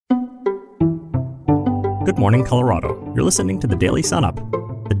Good morning, Colorado. You're listening to the Daily Sun Up.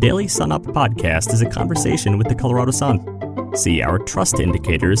 The Daily Sun Up podcast is a conversation with the Colorado Sun. See our trust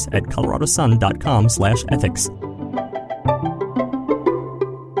indicators at coloradosun.com/ethics.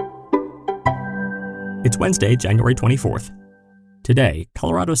 It's Wednesday, January 24th. Today,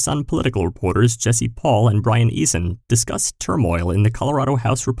 Colorado Sun political reporters Jesse Paul and Brian Eason discuss turmoil in the Colorado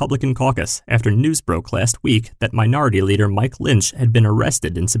House Republican caucus after news broke last week that Minority Leader Mike Lynch had been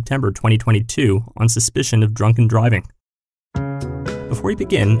arrested in September 2022 on suspicion of drunken driving. Before we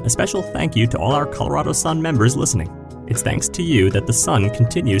begin, a special thank you to all our Colorado Sun members listening. It's thanks to you that the Sun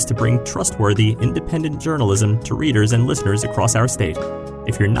continues to bring trustworthy, independent journalism to readers and listeners across our state.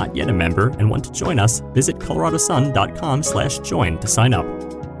 If you're not yet a member and want to join us, visit coloradosun.com/join to sign up.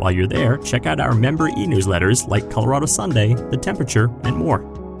 While you're there, check out our member e-newsletters like Colorado Sunday, The Temperature, and more.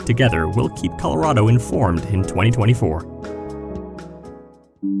 Together, we'll keep Colorado informed in 2024.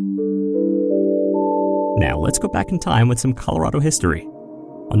 Now, let's go back in time with some Colorado history.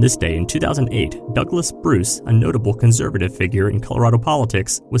 On this day in 2008, Douglas Bruce, a notable conservative figure in Colorado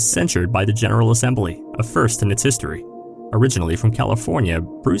politics, was censured by the General Assembly, a first in its history. Originally from California,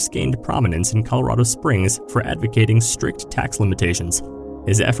 Bruce gained prominence in Colorado Springs for advocating strict tax limitations.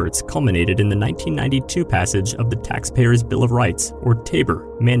 His efforts culminated in the 1992 passage of the Taxpayers' Bill of Rights, or TABOR,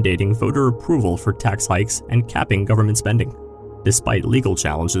 mandating voter approval for tax hikes and capping government spending. Despite legal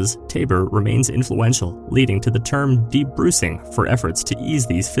challenges, TABOR remains influential, leading to the term de-Brucing for efforts to ease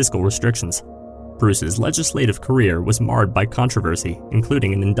these fiscal restrictions. Bruce's legislative career was marred by controversy,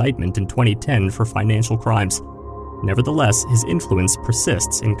 including an indictment in 2010 for financial crimes. Nevertheless, his influence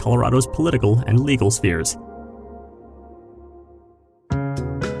persists in Colorado's political and legal spheres.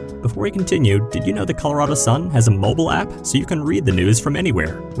 Before we continue, did you know the Colorado Sun has a mobile app so you can read the news from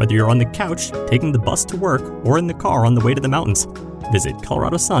anywhere, whether you're on the couch, taking the bus to work, or in the car on the way to the mountains? Visit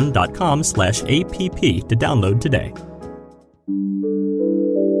coloradosun.com/app to download today.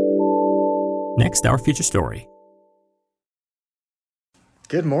 Next, our feature story.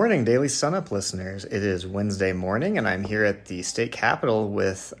 Good morning, Daily Sun Up listeners. It is Wednesday morning, and I'm here at the state capitol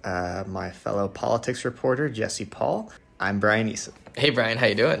with my fellow politics reporter, Jesse Paul. I'm Brian Eason. Hey, Brian. How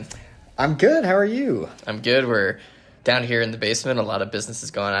you doing? I'm good. How are you? I'm good. We're down here in the basement. A lot of business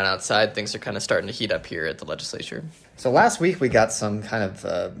is going on outside. Things are kind of starting to heat up here at the legislature. So last week we got some kind of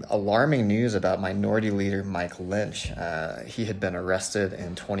alarming news about Minority Leader Mike Lynch. He had been arrested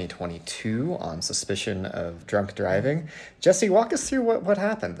in 2022 on suspicion of drunk driving. Jesse, walk us through what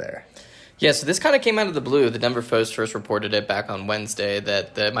happened there. Yeah, so this kind of came out of the blue. The Denver Post first reported it back on Wednesday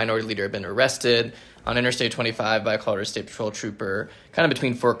that the Minority Leader had been arrested on Interstate 25 by a Colorado State Patrol trooper, kind of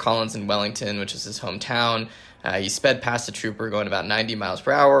between Fort Collins and Wellington, which is his hometown. He sped past the trooper going about 90 miles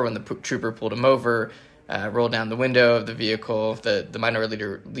per hour when the trooper pulled him over, rolled down the window of the vehicle. The Minority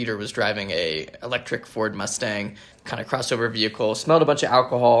Leader was driving a electric Ford Mustang, kind of crossover vehicle, smelled a bunch of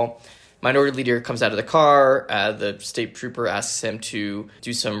alcohol. Minority Leader comes out of the car. The state trooper asks him to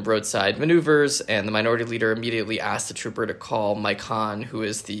do some roadside maneuvers, and the Minority Leader immediately asks the trooper to call Mike Hahn, who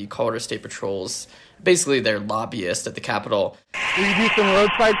is the Colorado State Patrol's, basically their lobbyist at the Capitol. Will you do some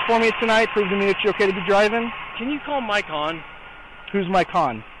roadsides for me tonight? Prove to me that you're okay to be driving? Can you call Mike Hahn? Who's Mike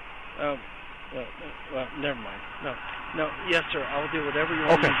Hahn? Well, never mind. No, yes, sir. I'll do whatever you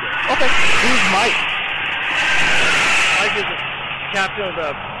want me to do. Okay. Who's Mike? Mike is a captain of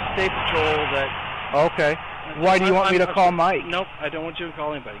the State Patrol that... Okay. Why do you want me to call Mike? Nope, I don't want you to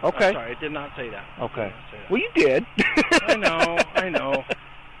call anybody. Okay. I'm sorry, I did not say that. Okay. Well, you did. I know.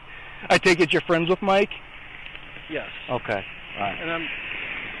 I take it you're friends with Mike? Yes. Okay. All right. And I'm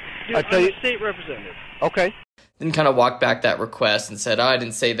a state representative. Okay. Then kind of walked back that request and said, I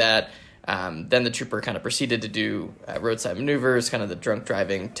didn't say that. Then the trooper kind of proceeded to do roadside maneuvers, kind of the drunk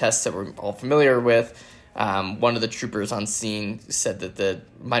driving tests that we're all familiar with. One of the troopers on scene said that the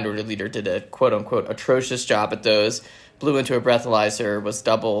Minority Leader did a quote-unquote atrocious job at those, blew into a breathalyzer, was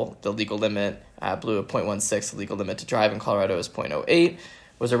double the legal limit, blew a .16. The legal limit to drive in Colorado is .08,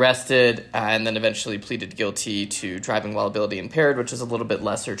 was arrested, and then eventually pleaded guilty to driving while ability impaired, which is a little bit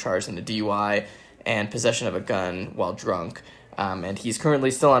lesser charge than a DUI, and possession of a gun while drunk. And he's currently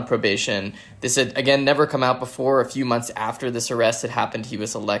still on probation. This had, again, never come out before. A few months after this arrest had happened, he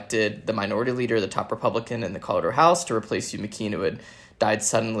was elected the Minority Leader, the top Republican in the Colorado House, to replace Hugh McKean, who had died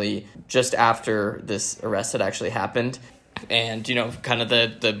suddenly just after this arrest had actually happened. And, kind of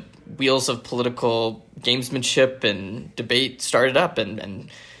the wheels of political gamesmanship and debate started up. And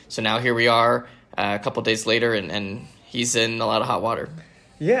so now here we are a couple days later, and he's in a lot of hot water.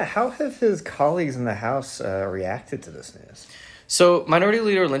 Yeah, how have his colleagues in the House reacted to this news? So Minority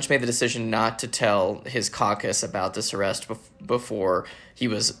Leader Lynch made the decision not to tell his caucus about this arrest before he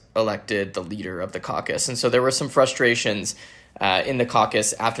was elected the leader of the caucus. And so there were some frustrations in the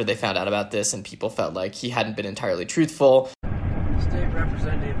caucus after they found out about this, and people felt like he hadn't been entirely truthful. State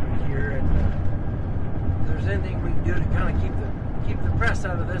representative here, and if there's anything we can do to kind of keep the press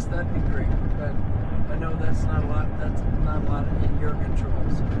out of this, that'd be great. But I know that's not a lot. That's not a lot in your control.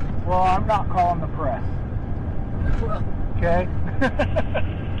 So. Well, I'm not calling the press. Well, okay.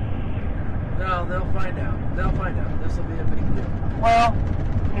 No, they'll find out. They'll find out. This will be a big deal. Well,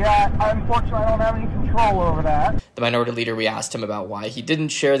 yeah, unfortunately, I don't have any control over that. The minority leader, we asked him about why he didn't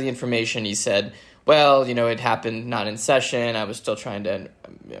share the information. He said, well, it happened not in session. I was still trying to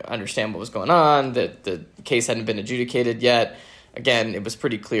understand what was going on. The case hadn't been adjudicated yet. Again, it was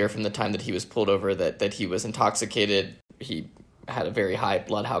pretty clear from the time that he was pulled over that he was intoxicated. He had a very high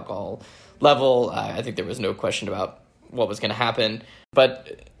blood alcohol level. I think there was no question about what was going to happen.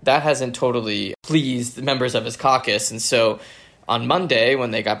 But that hasn't totally pleased the members of his caucus. And so on Monday,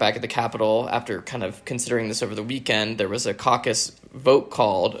 when they got back at the Capitol, after kind of considering this over the weekend, there was a caucus vote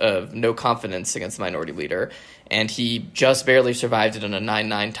called of no confidence against the minority leader, and he just barely survived it on a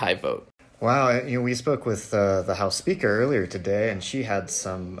 9-9 tie vote. Wow, we spoke with the House Speaker earlier today, and she had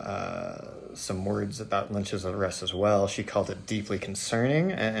some words about Lynch's arrest as well. She called it deeply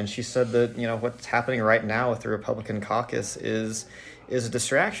concerning, and she said that what's happening right now with the Republican caucus is a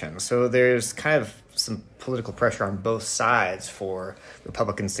distraction. So there's kind of some political pressure on both sides for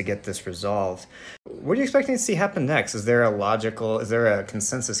Republicans to get this resolved. What are you expecting to see happen next? Is there a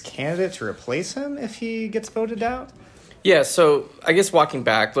consensus candidate to replace him if he gets voted out? Yeah, so I guess walking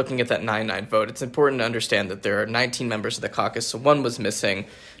back, looking at that 9-9 vote, it's important to understand that there are 19 members of the caucus, so one was missing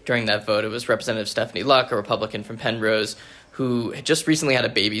during that vote. It was Representative Stephanie Luck, a Republican from Penrose, who had just recently had a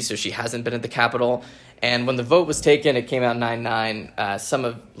baby, so she hasn't been at the Capitol. And when the vote was taken, it came out 9-9. Some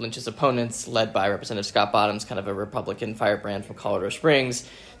of Lynch's opponents, led by Representative Scott Bottoms, kind of a Republican firebrand from Colorado Springs,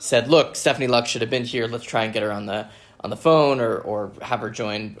 said, look, Stephanie Luck should have been here. Let's try and get her on the phone or have her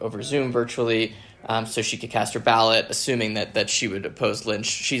join over Zoom virtually so she could cast her ballot, assuming that she would oppose Lynch.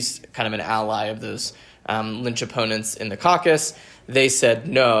 She's kind of an ally of those Lynch opponents in the caucus. They said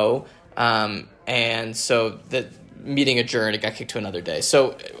no, and so the meeting adjourned. It got kicked to another day.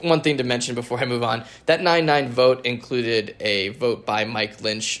 So one thing to mention before I move on, that 9-9 vote included a vote by Mike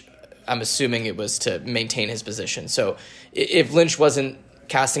Lynch. I'm assuming it was to maintain his position. So if Lynch wasn't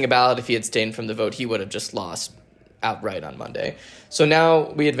casting a ballot, if he had stayed from the vote, he would have just lost outright on Monday. So now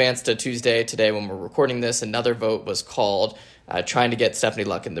we advanced to Tuesday. Today, when we're recording this, another vote was called trying to get Stephanie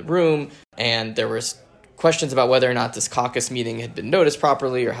Luck in the room. And there was questions about whether or not this caucus meeting had been noticed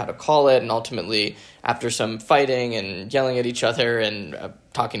properly or how to call it. And ultimately, after some fighting and yelling at each other and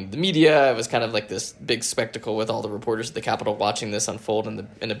talking to the media, it was kind of like this big spectacle with all the reporters at the Capitol watching this unfold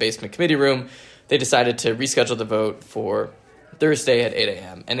in a basement committee room. They decided to reschedule the vote for Thursday at 8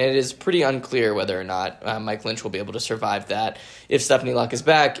 a.m. And it is pretty unclear whether or not Mike Lynch will be able to survive that. If Stephanie Luck is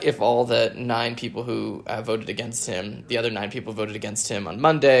back, if all the 9 people who voted against him, the other 9 people voted against him on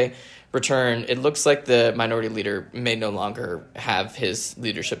Monday, return, it looks like the minority leader may no longer have his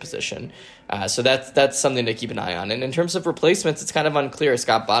leadership position. So that's something to keep an eye on. And in terms of replacements, it's kind of unclear.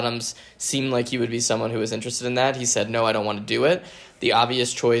 Scott Bottoms seemed like he would be someone who was interested in that. He said, no, I don't want to do it. The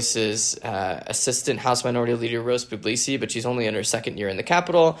obvious choice is Assistant House Minority Leader Rose Puglisi, but she's only in her second year in the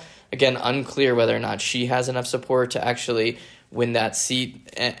Capitol. Again, unclear whether or not she has enough support to actually win that seat.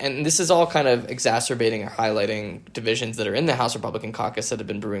 And this is all kind of exacerbating or highlighting divisions that are in the House Republican caucus that have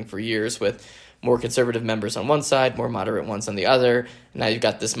been brewing for years, with more conservative members on one side, more moderate ones on the other. Now you've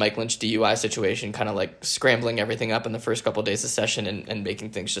got this Mike Lynch DUI situation kind of like scrambling everything up in the first couple of days of session and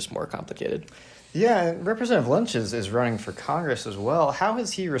making things just more complicated. Yeah, and Representative Lynch is running for Congress as well. How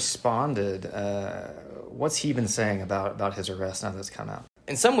has he responded? What's he been saying about his arrest now that it's come out?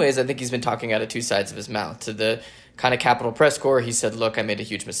 In some ways, I think he's been talking out of two sides of his mouth. To the kind of Capitol press corps, he said, look, I made a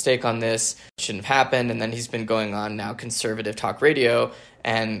huge mistake on this. It shouldn't have happened. And then he's been going on now conservative talk radio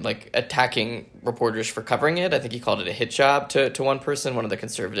and like attacking reporters for covering it. I think he called it a hit job to one person. One of the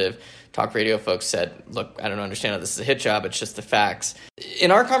conservative talk radio folks said, look, I don't understand how this is a hit job. It's just the facts. In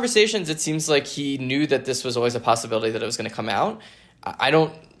our conversations, it seems like he knew that this was always a possibility that it was going to come out. I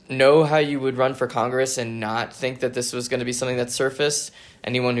don't know how you would run for Congress and not think that this was going to be something that surfaced.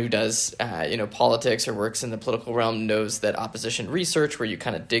 Anyone who does, politics or works in the political realm knows that opposition research, where you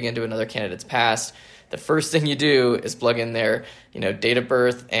kind of dig into another candidate's past, the first thing you do is plug in their, date of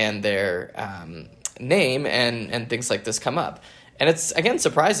birth and their name, and things like this come up. And it's, again,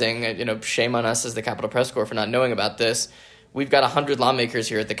 surprising. Shame on us as the Capitol Press Corps for not knowing about this. we've got 100 lawmakers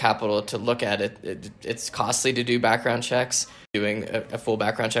here at the Capitol to look at it. It's costly to do background checks. Doing a full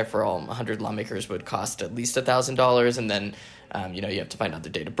background check for all 100 lawmakers would cost at least $1,000, and then you have to find out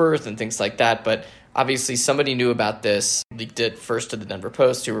their date of birth and things like that. But obviously somebody knew about this, leaked it first to the Denver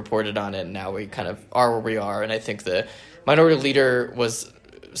Post, who reported on it, and now we kind of are where we are. And I think the minority leader was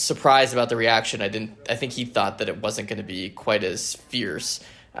surprised about the reaction. I think he thought that it wasn't going to be quite as fierce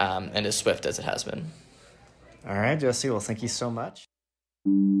and as swift as it has been. All right, Jesse. Well, thank you so much.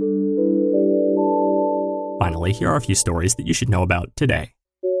 Finally, here are a few stories that you should know about today.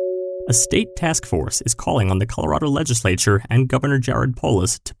 A state task force is calling on the Colorado legislature and Governor Jared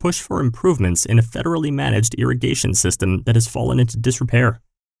Polis to push for improvements in a federally managed irrigation system that has fallen into disrepair.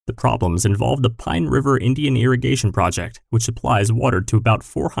 The problems involve the Pine River Indian Irrigation Project, which supplies water to about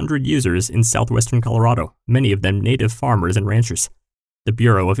 400 users in southwestern Colorado, many of them native farmers and ranchers. The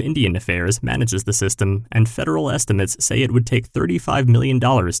Bureau of Indian Affairs manages the system, and federal estimates say it would take $35 million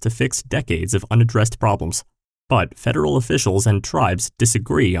to fix decades of unaddressed problems. But federal officials and tribes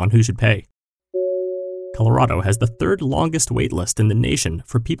disagree on who should pay. Colorado has the third longest wait list in the nation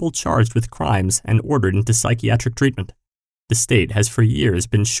for people charged with crimes and ordered into psychiatric treatment. The state has for years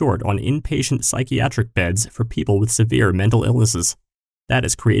been short on inpatient psychiatric beds for people with severe mental illnesses. That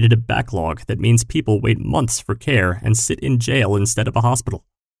has created a backlog that means people wait months for care and sit in jail instead of a hospital.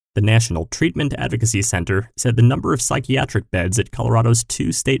 The National Treatment Advocacy Center said the number of psychiatric beds at Colorado's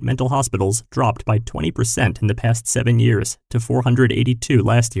 2 state mental hospitals dropped by 20% in the past 7 years to 482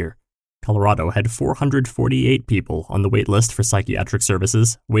 last year. Colorado had 448 people on the wait list for psychiatric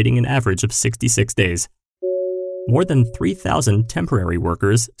services, waiting an average of 66 days. More than 3,000 temporary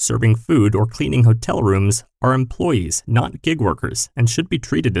workers serving food or cleaning hotel rooms are employees, not gig workers, and should be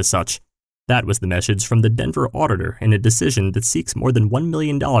treated as such. That was the message from the Denver auditor in a decision that seeks more than $1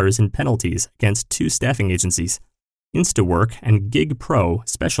 million in penalties against 2 staffing agencies. InstaWork and Gig Pro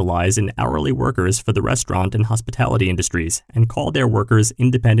specialize in hourly workers for the restaurant and hospitality industries and call their workers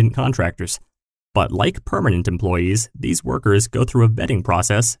independent contractors. But like permanent employees, these workers go through a vetting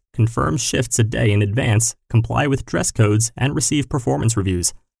process, confirm shifts a day in advance, comply with dress codes, and receive performance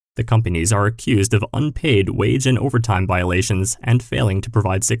reviews. The companies are accused of unpaid wage and overtime violations and failing to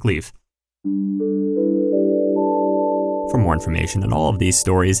provide sick leave. For more information on all of these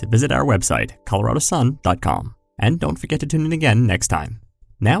stories, visit our website, coloradosun.com. And don't forget to tune in again next time.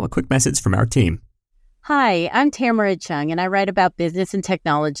 Now, a quick message from our team. Hi, I'm Tamara Chung, and I write about business and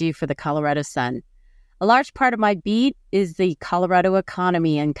technology for the Colorado Sun. A large part of my beat is the Colorado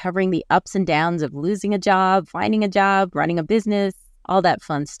economy and covering the ups and downs of losing a job, finding a job, running a business, all that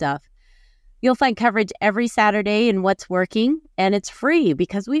fun stuff. You'll find coverage every Saturday in What's Working, and it's free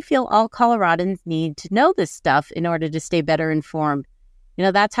because we feel all Coloradans need to know this stuff in order to stay better informed.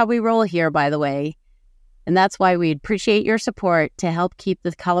 That's how we roll here, by the way. And that's why we appreciate your support to help keep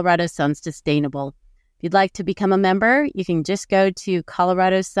the Colorado Sun sustainable. If you'd like to become a member, you can just go to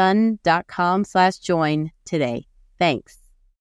coloradosun.com/join today. Thanks.